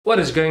What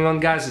is going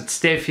on, guys? It's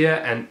Stef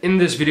here, and in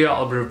this video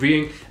I'll be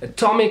reviewing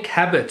Atomic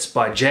Habits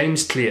by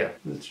James Clear.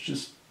 Let's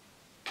just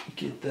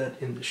get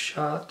that in the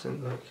shot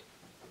and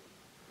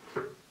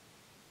like...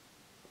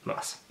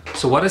 Nice.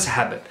 So what is a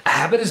habit? A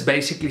habit is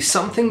basically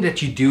something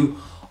that you do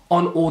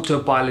on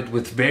autopilot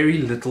with very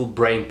little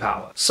brain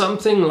power.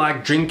 Something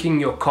like drinking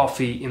your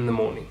coffee in the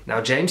morning.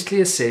 Now James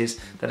Clear says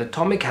that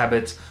atomic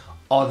habits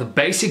are the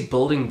basic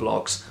building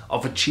blocks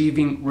of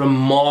achieving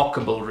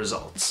remarkable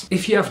results.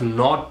 If you have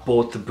not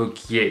bought the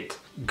book yet,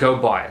 go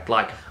buy it.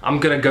 Like, I'm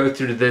gonna go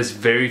through this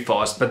very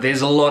fast, but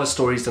there's a lot of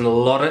stories and a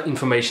lot of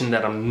information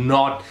that I'm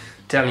not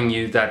telling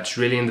you that's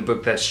really in the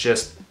book that's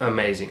just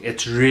amazing.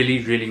 It's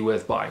really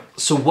worth buying.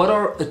 So what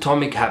are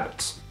atomic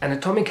habits? An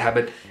atomic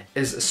habit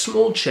is a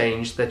small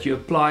change that you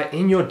apply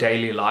in your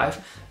daily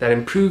life that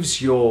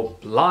improves your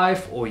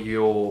life or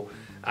your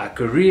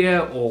career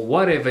or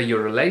whatever, your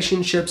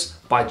relationships,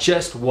 by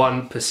just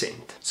 1%.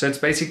 So it's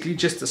basically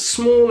just a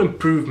small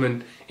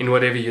improvement in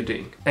whatever you're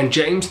doing. And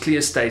James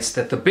Clear states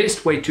that the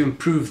best way to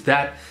improve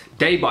that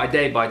day by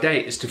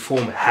day is to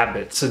form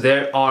habits. So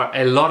there are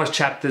a lot of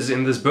chapters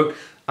in this book.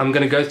 I'm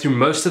going to go through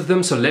most of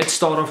them. So let's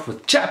start off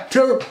with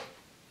chapter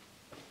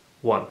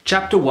 1.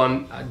 Chapter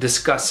 1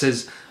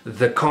 discusses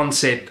the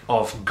concept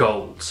of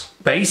goals.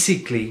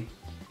 Basically,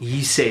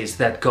 he says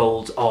that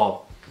goals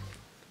are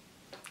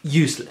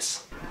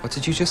useless. What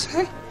did you just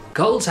say?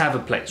 Goals have a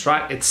place,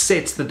 right? It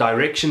sets the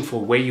direction for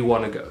where you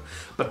want to go.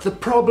 But the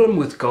problem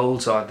with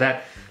goals are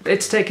that,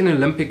 let's take an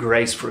Olympic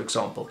race for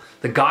example.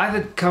 The guy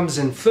that comes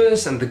in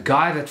first and the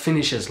guy that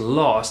finishes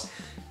last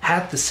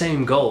had the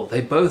same goal.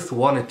 They both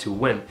wanted to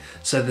win.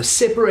 So the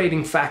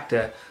separating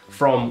factor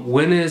from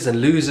winners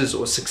and losers,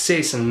 or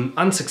success and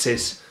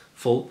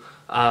unsuccessful,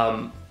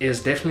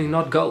 is definitely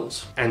not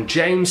goals. And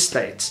James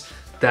states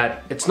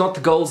that it's not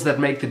the goals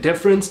that make the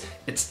difference,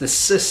 it's the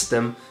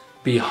system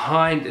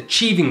behind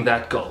achieving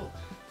that goal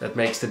that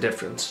makes the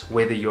difference,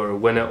 whether you're a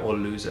winner or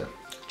loser.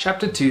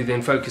 Chapter 2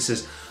 then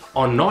focuses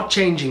on not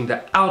changing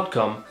the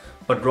outcome,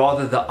 but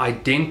rather the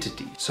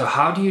identity. So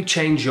how do you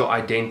change your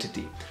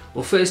identity?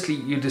 Well, firstly,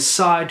 you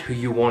decide who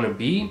you want to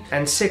be,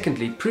 and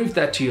secondly, prove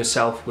that to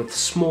yourself with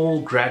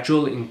small,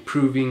 gradual,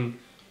 improving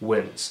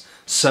wins.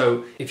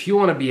 So if you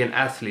want to be an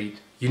athlete,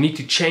 you need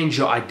to change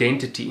your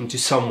identity into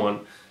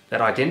someone that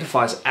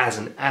identifies as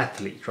an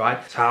athlete,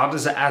 right? So how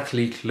does an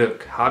athlete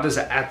look? How does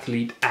an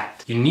athlete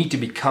act? You need to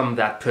become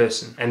that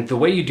person. And the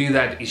way you do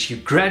that is you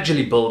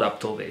gradually build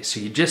up till there. So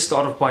you just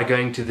start off by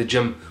going to the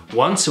gym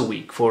once a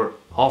week for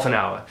half an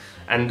hour,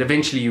 and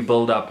eventually you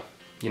build up,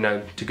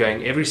 to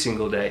going every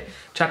single day.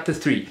 Chapter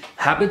 3,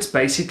 habits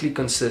basically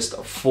consist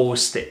of 4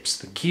 steps: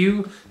 the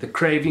cue, the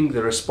craving,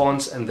 the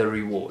response, and the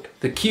reward.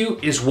 The cue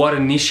is what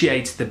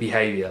initiates the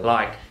behavior,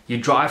 like you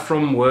drive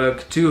from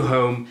work to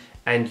home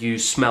and you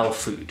smell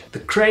food. The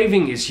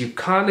craving is you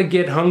kind of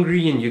get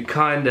hungry and you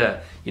kind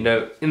of, in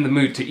the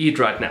mood to eat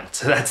right now.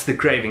 So that's the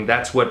craving.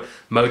 That's what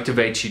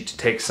motivates you to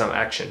take some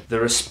action. The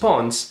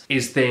response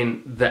is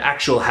then the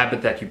actual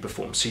habit that you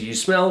perform. So you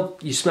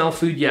smell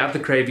food, you have the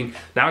craving.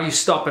 Now you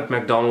stop at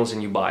McDonald's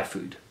and you buy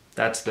food.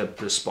 That's the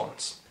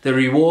response. The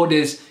reward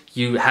is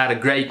you had a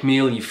great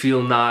meal, you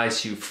feel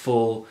nice, you're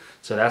full.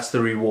 So that's the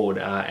reward,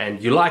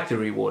 and you like the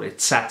reward,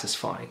 it's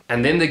satisfying.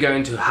 And then they go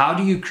into how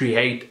do you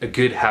create a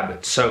good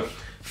habit. So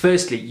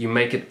firstly, you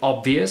make it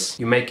obvious,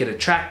 you make it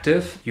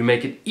attractive, you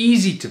make it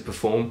easy to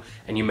perform,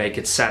 and you make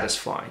it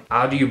satisfying.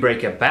 How do you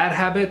break a bad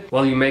habit?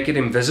 Well, you make it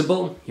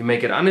invisible, you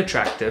make it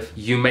unattractive,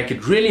 you make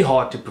it really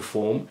hard to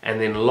perform, and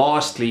then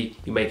lastly,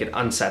 you make it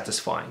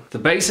unsatisfying. The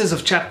basis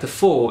of chapter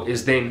 4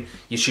 is then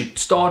you should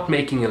start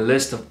making a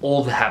list of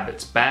all the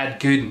habits, bad,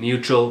 good,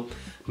 neutral.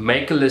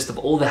 Make a list of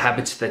all the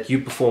habits that you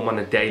perform on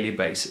a daily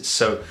basis.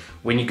 So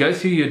when you go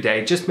through your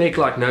day, just make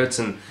like notes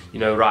and,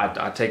 right,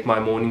 I take my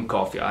morning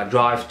coffee, I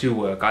drive to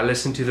work, I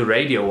listen to the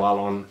radio while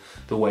on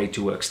the way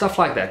to work, stuff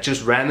like that.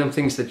 Just random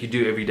things that you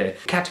do every day.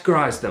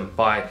 Categorize them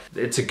by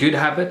it's a good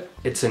habit,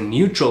 it's a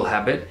neutral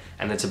habit,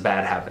 and it's a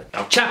bad habit.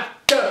 Now,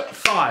 chapter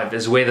 5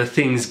 is where the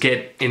things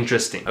get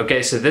interesting.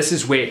 Okay, so this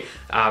is where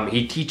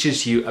he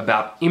teaches you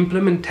about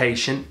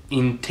implementation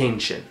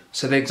intention.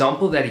 So the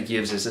example that he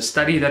gives is a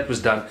study that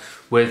was done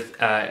with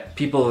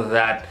people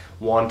that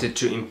wanted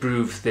to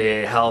improve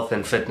their health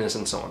and fitness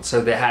and so on.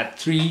 So they had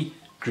 3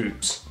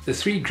 groups. The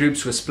 3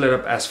 groups were split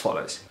up as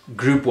follows.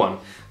 Group 1,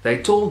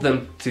 they told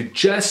them to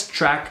just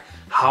track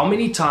how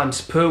many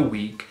times per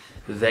week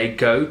they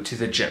go to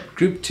the gym.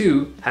 Group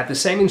 2 had the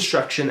same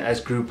instruction as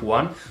group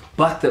 1,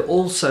 but they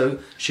also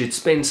should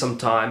spend some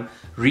time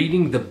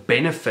reading the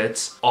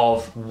benefits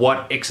of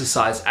what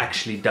exercise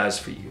actually does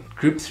for you.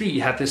 Group 3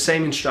 had the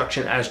same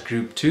instruction as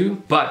group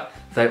 2, but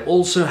they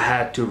also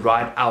had to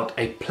write out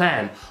a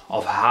plan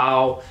of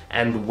how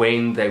and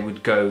when they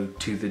would go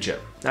to the gym.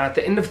 Now at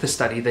the end of the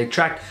study, they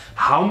tracked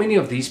how many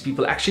of these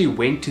people actually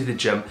went to the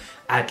gym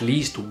at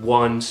least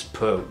once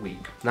per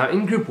week. Now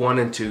in group 1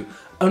 and 2,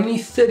 only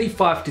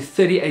 35 to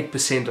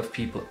 38% of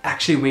people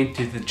actually went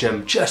to the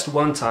gym just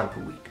one time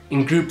per week.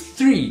 In group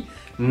 3,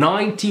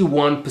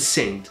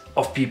 91%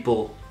 of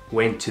people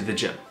went to the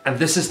gym. And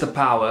this is the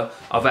power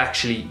of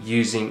actually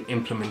using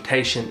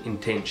implementation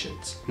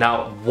intentions.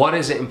 Now, what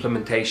is an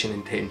implementation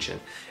intention?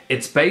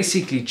 It's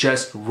basically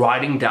just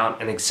writing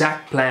down an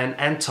exact plan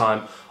and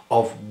time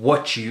of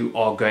what you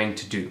are going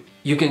to do.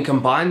 You can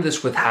combine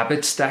this with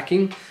habit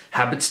stacking.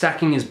 Habit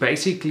stacking is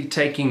basically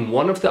taking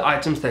one of the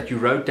items that you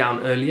wrote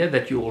down earlier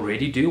that you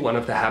already do, one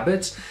of the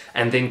habits,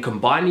 and then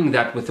combining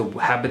that with a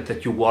habit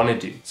that you want to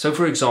do. So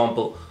for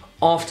example,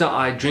 after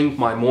I drink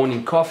my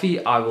morning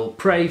coffee, I will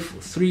pray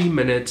for 3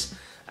 minutes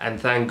and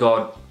thank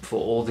God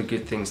for all the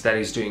good things that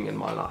He's doing in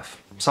my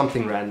life.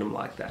 Something random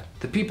like that.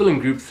 The people in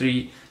group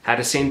 3 had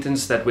a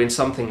sentence that went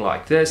something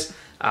like this.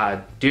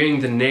 During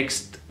the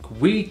next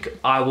week,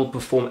 I will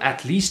perform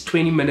at least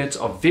 20 minutes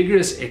of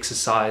vigorous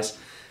exercise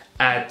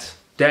at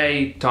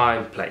day,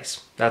 time,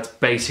 place. That's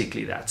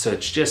basically that. So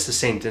it's just a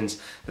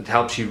sentence that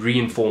helps you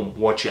reinform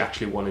what you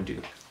actually want to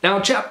do. Now,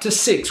 chapter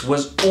 6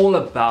 was all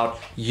about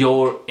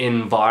your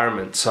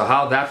environment. So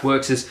how that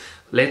works is,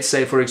 let's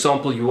say, for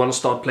example, you want to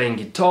start playing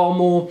guitar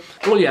more.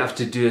 All you have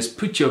to do is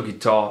put your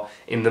guitar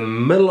in the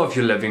middle of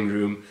your living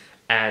room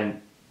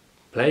and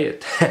play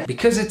it.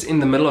 Because it's in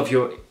the middle of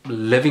your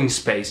living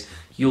space,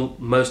 you'll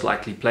most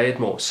likely play it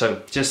more.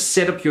 So just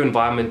set up your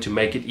environment to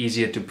make it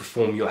easier to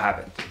perform your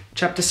habit.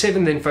 Chapter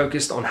 7 then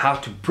focused on how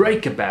to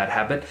break a bad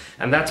habit,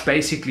 and that's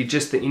basically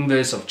just the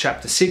inverse of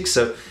chapter 6.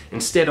 So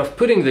instead of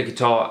putting the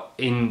guitar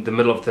in the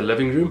middle of the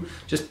living room,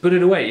 just put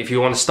it away if you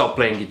want to stop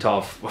playing guitar,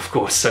 of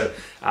course. So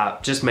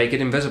just make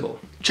it invisible.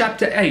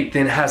 Chapter 8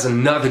 then has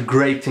another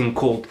great thing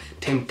called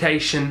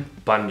temptation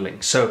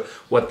bundling. So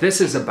what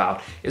this is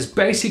about is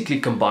basically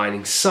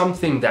combining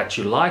something that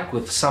you like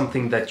with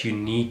something that you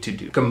need to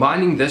do.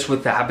 Combining this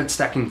with the habit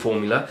stacking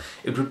formula,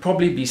 it would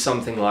probably be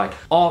something like,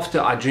 after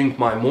I drink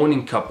my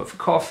morning cup of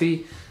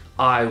coffee,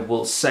 I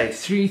will say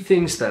 3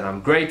 things that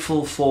I'm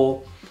grateful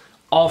for.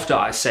 After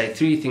I say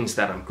 3 things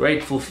that I'm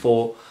grateful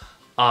for,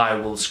 I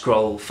will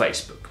scroll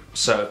Facebook.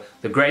 So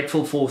the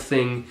grateful for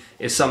thing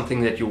is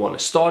something that you want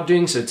to start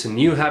doing, so it's a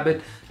new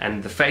habit,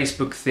 and the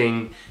Facebook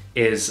thing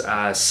is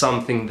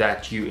something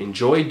that you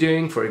enjoy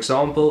doing, for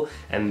example,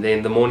 and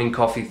then the morning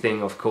coffee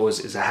thing, of course,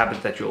 is a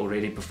habit that you're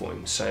already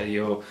performing. So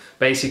you're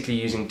basically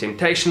using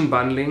temptation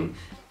bundling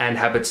and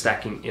habit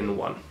stacking in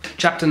one.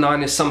 Chapter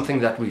 9 is something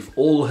that we've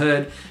all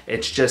heard.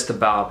 It's just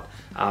about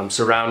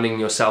surrounding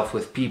yourself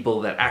with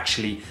people that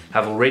actually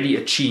have already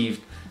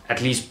achieved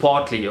at least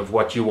partly of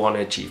what you want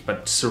to achieve,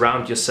 but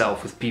surround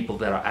yourself with people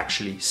that are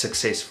actually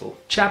successful.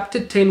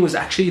 Chapter 10 was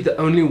actually the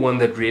only one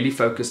that really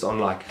focused on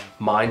like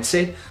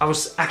mindset. I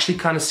was actually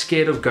kind of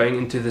scared of going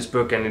into this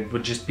book and it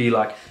would just be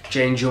like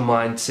change your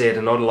mindset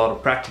and not a lot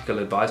of practical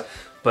advice,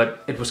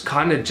 but it was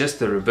kind of just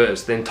the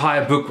reverse. The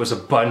entire book was a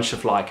bunch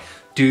of like,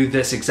 do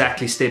this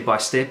exactly step by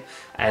step,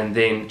 and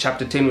then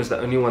chapter 10 was the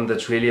only one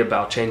that's really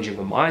about changing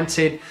your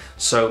mindset.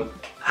 So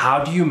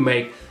how do you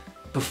make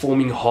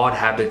performing hard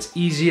habits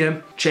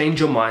easier? Change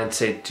your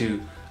mindset to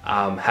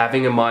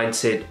having a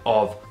mindset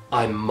of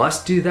I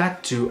must do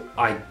that to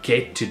I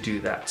get to do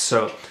that.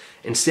 So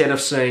instead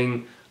of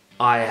saying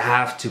I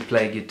have to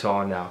play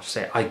guitar now,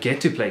 say I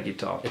get to play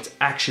guitar. It's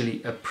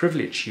actually a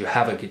privilege. You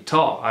have a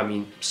guitar. I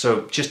mean,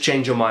 so just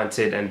change your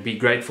mindset and be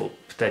grateful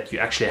that you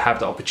actually have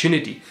the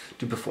opportunity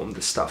to perform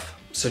this stuff.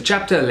 So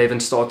chapter 11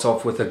 starts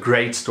off with a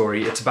great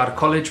story. It's about a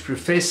college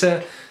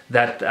professor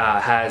that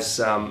has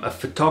a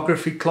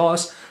photography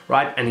class,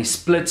 right? And he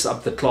splits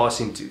up the class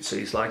in 2. So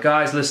he's like,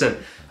 guys, listen,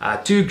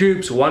 2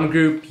 groups, 1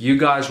 group, you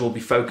guys will be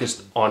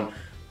focused on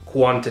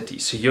quantity.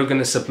 So you're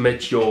gonna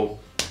submit your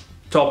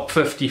top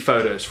 50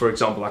 photos, for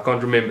example. I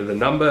can't remember the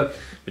number,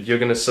 but you're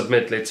gonna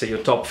submit, let's say,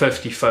 your top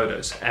 50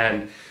 photos.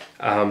 And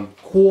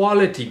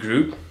quality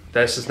group,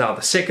 this is now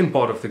the second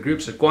part of the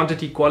group, so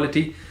quantity,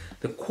 quality.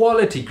 The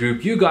quality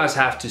group, you guys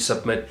have to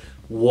submit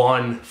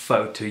 1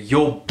 photo,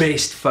 your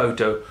best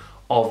photo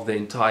of the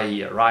entire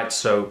year, right?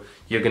 So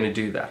you're gonna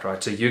do that,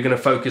 right? So you're gonna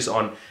focus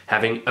on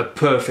having a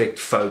perfect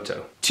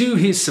photo. To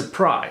his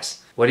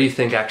surprise, what do you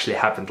think actually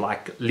happened?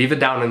 Like, leave it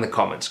down in the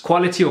comments.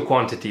 Quality or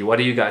quantity, what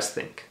do you guys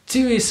think?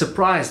 To his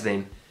surprise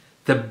then,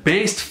 the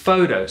best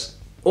photos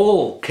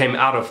all came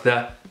out of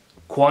the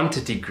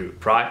quantity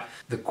group, right?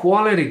 The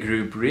quality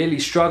group really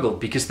struggled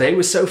because they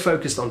were so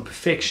focused on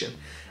perfection.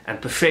 And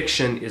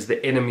perfection is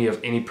the enemy of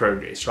any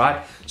progress,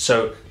 right?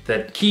 So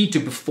the key to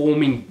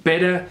performing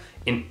better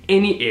in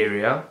any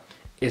area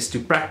is to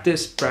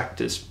practice,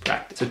 practice,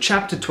 practice. So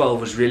chapter 12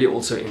 was really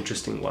also an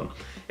interesting one.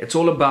 It's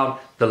all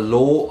about the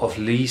law of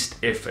least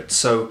effort.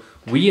 So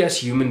we as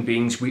human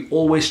beings, we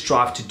always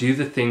strive to do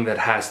the thing that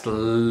has the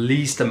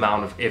least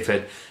amount of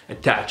effort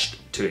attached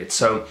to it.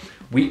 So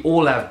we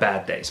all have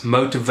bad days.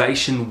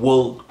 Motivation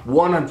will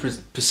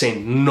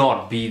 100%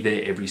 not be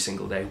there every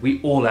single day.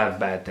 We all have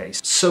bad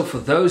days. So for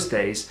those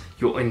days,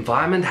 your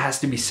environment has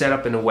to be set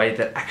up in a way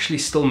that actually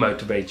still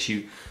motivates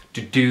you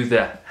to do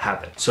the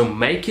habit. So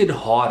make it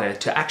harder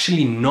to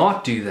actually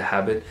not do the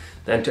habit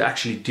than to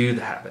actually do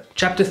the habit.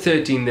 Chapter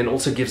 13 then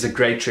also gives a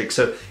great trick.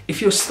 So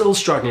if you're still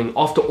struggling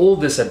after all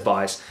this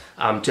advice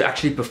to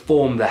actually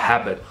perform the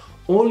habit,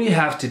 all you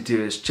have to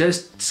do is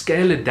just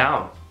scale it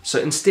down. So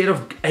instead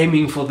of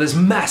aiming for this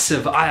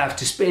massive, I have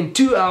to spend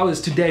 2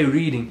 hours today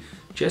reading,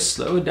 just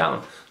slow it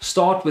down.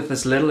 Start with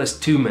as little as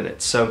 2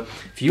 minutes. So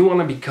if you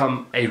want to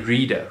become a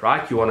reader,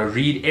 right? You want to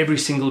read every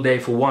single day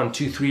for 1,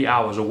 2, 3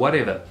 hours or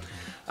whatever.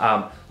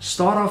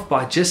 Start off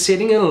by just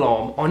setting an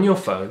alarm on your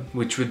phone,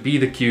 which would be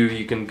the cue.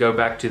 You can go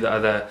back to the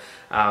other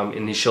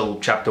initial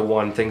chapter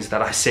 1 things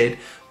that I said,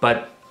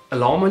 but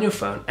alarm on your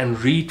phone and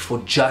read for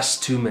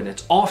just 2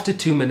 minutes. After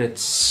 2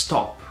 minutes,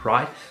 stop,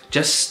 right?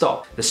 Just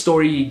stop. The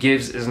story he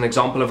gives is an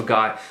example of a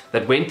guy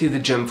that went to the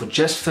gym for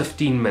just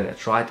 15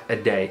 minutes, right, a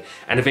day,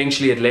 and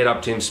eventually it led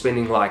up to him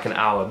spending like an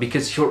hour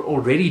because you're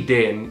already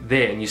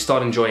there and you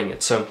start enjoying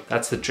it. So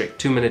that's the trick,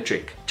 2-minute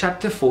trick.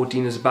 Chapter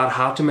 14 is about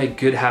how to make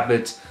good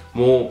habits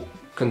more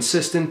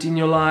consistent in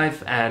your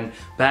life and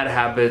bad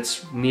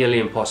habits nearly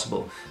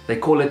impossible. They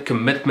call it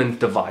commitment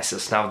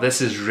devices. Now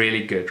this is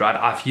really good, right?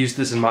 I've used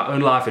this in my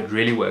own life, it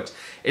really works.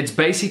 It's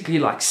basically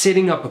like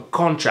setting up a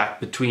contract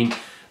between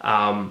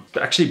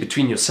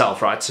between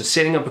yourself, right? So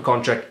setting up a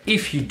contract,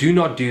 if you do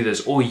not do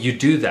this or you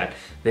do that,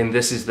 then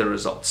this is the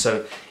result.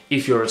 So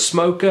if you're a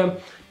smoker,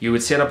 you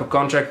would set up a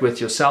contract with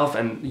yourself,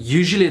 and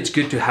usually it's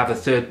good to have a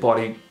third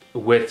party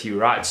with you,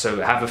 right?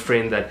 So have a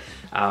friend that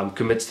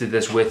commits to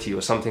this with you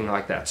or something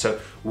like that. So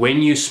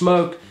when you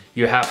smoke,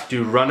 you have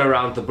to run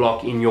around the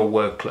block in your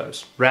work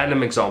clothes.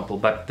 Random example,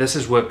 but this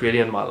has worked really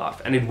in my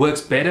life. And it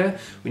works better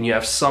when you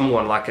have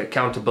someone like an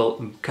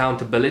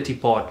accountability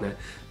partner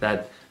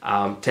that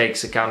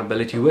takes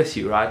accountability with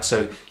you, right?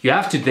 So you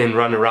have to then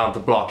run around the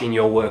block in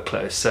your work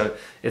clothes. So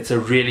it's a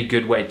really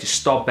good way to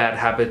stop bad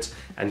habits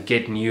and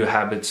get new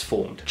habits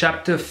formed.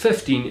 Chapter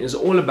 15 is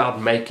all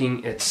about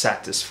making it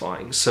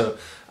satisfying. So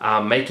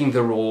making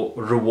the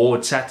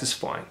reward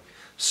satisfying.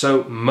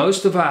 So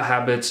most of our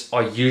habits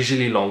are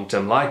usually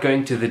long-term, like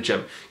going to the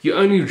gym. You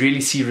only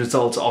really see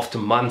results after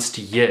months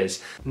to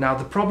years. Now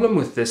the problem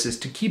with this is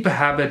to keep a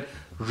habit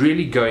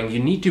really going, you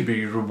need to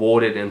be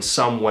rewarded in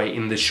some way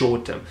in the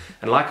short term.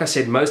 And like I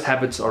said, most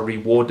habits are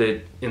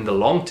rewarded in the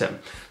long term.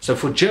 So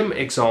for gym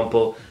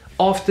example,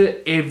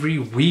 after every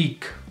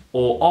week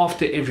or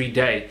after every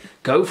day,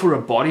 go for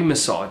a body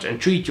massage and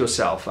treat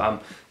yourself.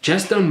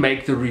 Just don't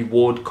make the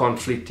reward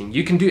conflicting.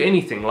 You can do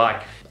anything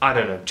like, I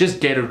don't know, just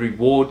get a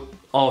reward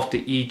after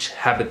each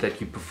habit that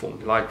you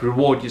perform. Like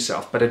reward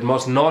yourself, but it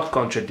must not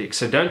contradict.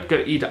 So don't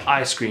go eat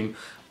ice cream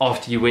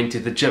after you went to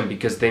the gym,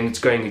 because then it's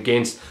going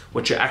against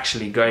what you're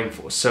actually going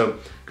for. So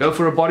go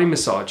for a body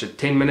massage, a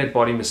 10-minute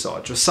body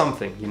massage or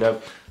something, you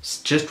know,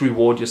 just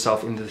reward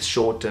yourself in the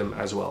short term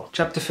as well.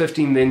 Chapter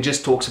 15 then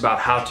just talks about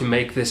how to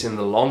make this in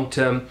the long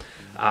term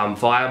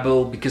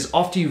viable, because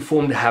after you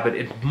form the habit,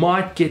 it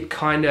might get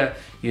kind of,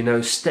 you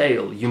know,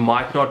 stale. You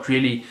might not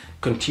really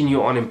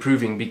continue on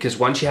improving, because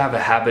once you have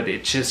a habit,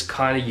 it's just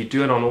kind of, you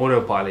do it on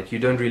autopilot, you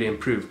don't really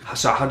improve.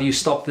 So how do you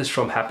stop this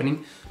from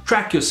happening?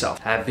 Track yourself,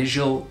 have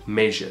visual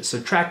measures. So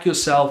track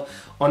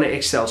yourself on an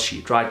Excel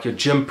sheet, right? Your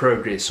gym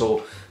progress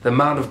or the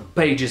amount of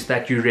pages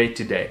that you read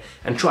today,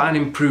 and try and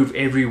improve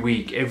every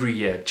week, every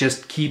year.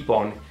 Just keep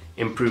on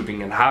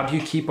improving. And how do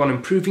you keep on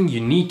improving? You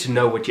need to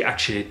know what you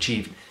actually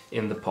achieved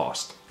in the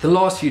past. The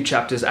last few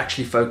chapters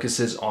actually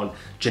focuses on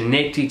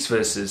genetics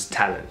versus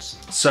talents.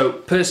 So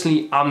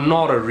personally, I'm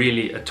not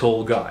really a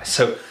tall guy,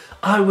 so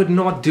I would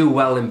not do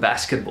well in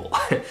basketball.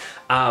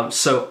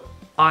 So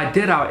I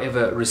did,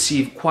 however,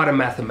 receive quite a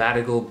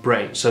mathematical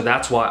brain, so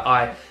that's why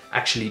I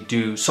actually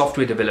do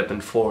software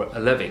development for a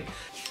living.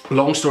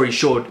 Long story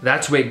short,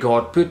 that's where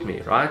God put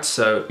me, right?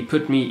 So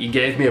he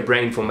gave me a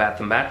brain for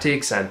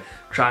mathematics and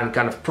kind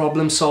of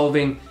problem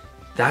solving.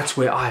 That's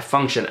where I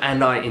function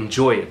and I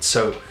enjoy it.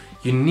 So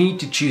you need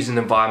to choose an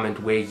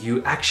environment where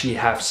you actually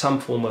have some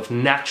form of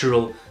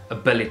natural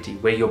ability,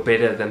 where you're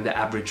better than the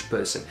average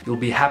person. You'll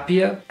be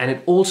happier, and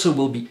it also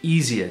will be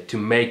easier to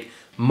make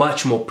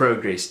much more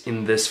progress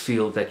in this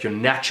field that you're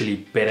naturally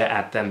better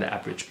at than the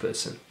average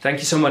person. Thank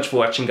you so much for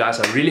watching, guys.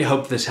 I really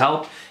hope this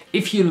helped.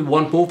 If you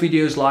want more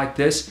videos like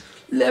this,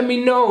 let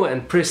me know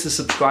and press the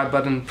subscribe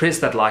button, press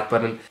that like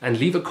button, and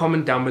leave a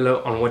comment down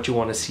below on what you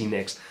want to see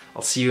next.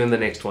 I'll see you in the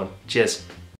next one. Cheers.